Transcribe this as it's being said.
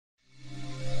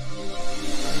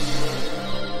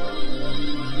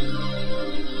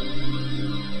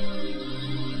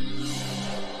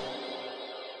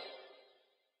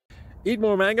Eat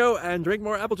more mango and drink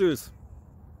more apple juice.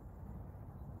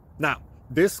 Now,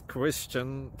 this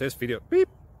video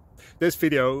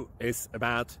is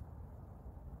about...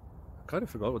 I kind of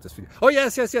forgot what this video... Oh,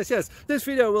 yes. This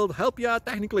video will help you out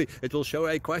technically. It will show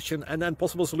a question and then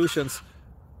possible solutions.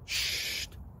 Shh.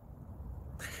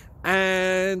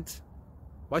 And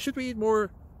why should we eat more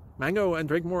mango and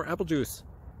drink more apple juice?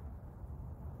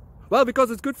 Well,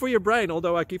 because it's good for your brain,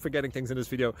 although I keep forgetting things in this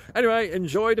video. Anyway,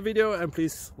 enjoy the video and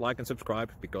please like and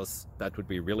subscribe, because that would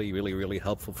be really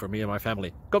helpful for me and my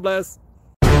family. God bless!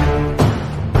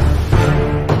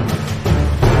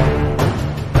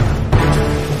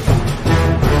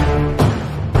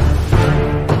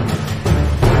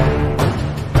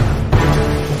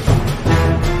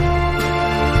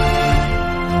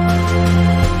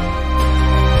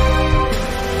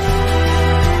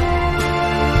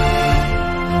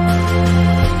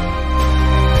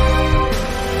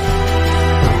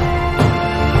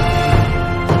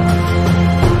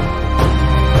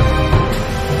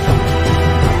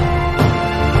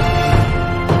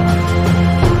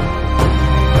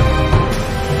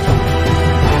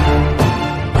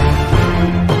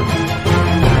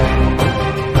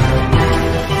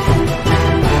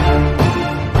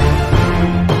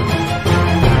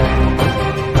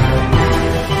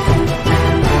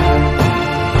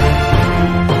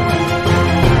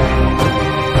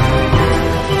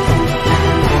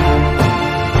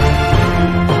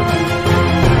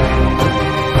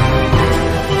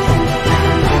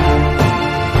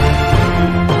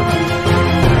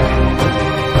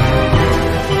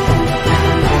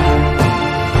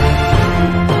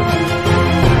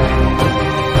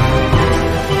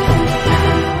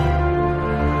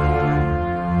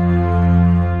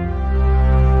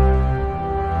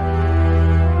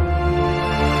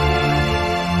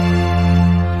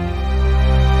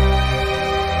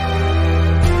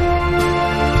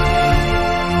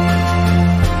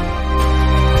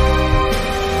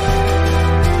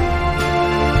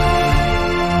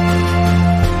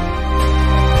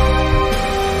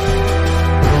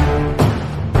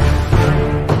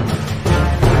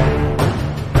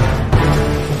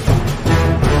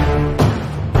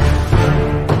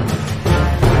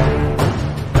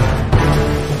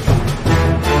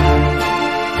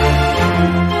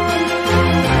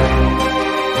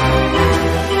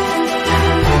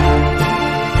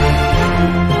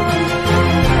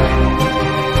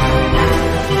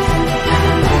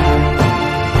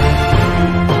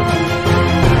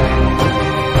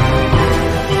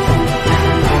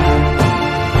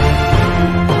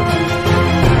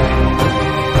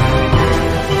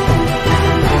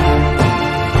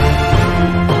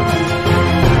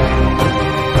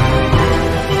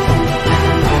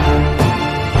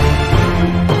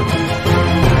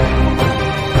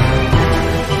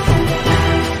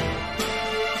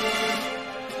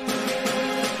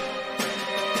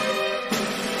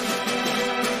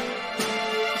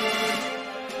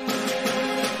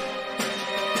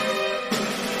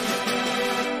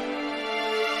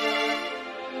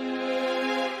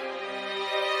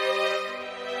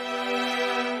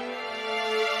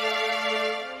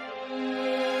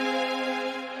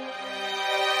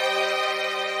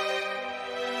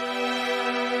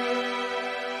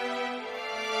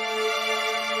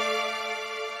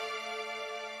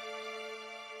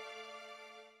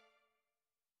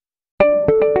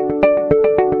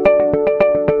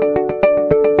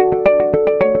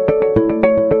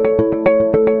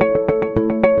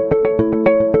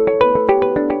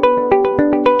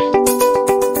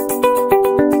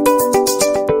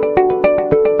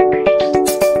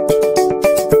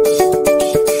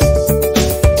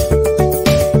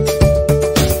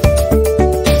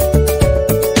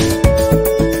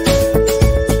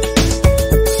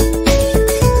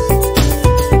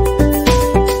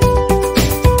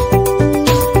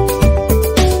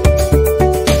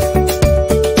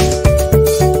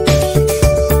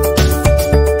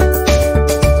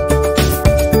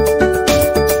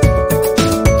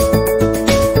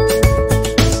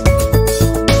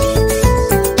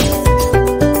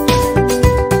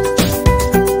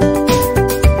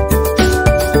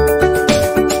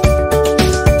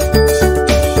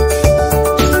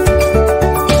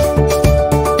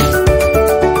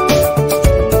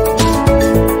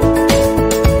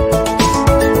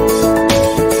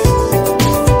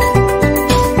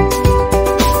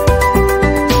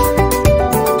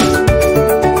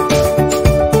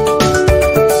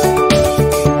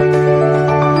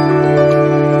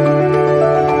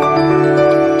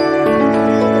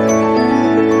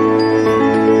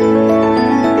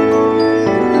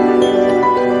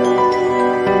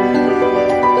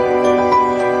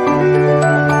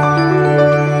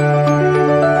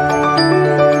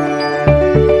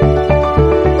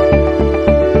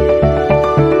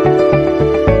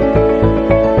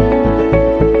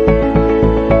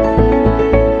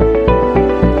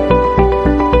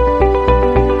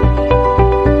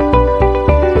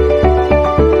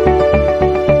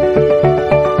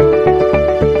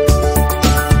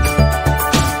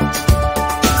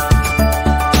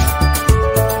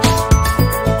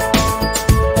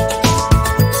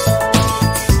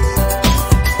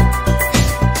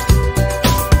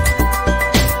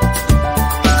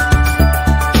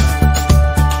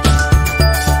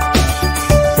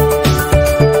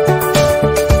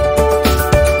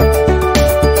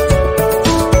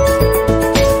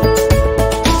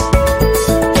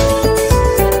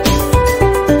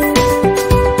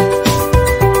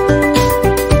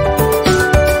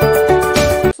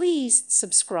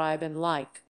 subscribe, and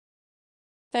like.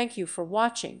 Thank you for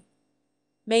watching.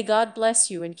 May God bless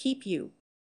you and keep you.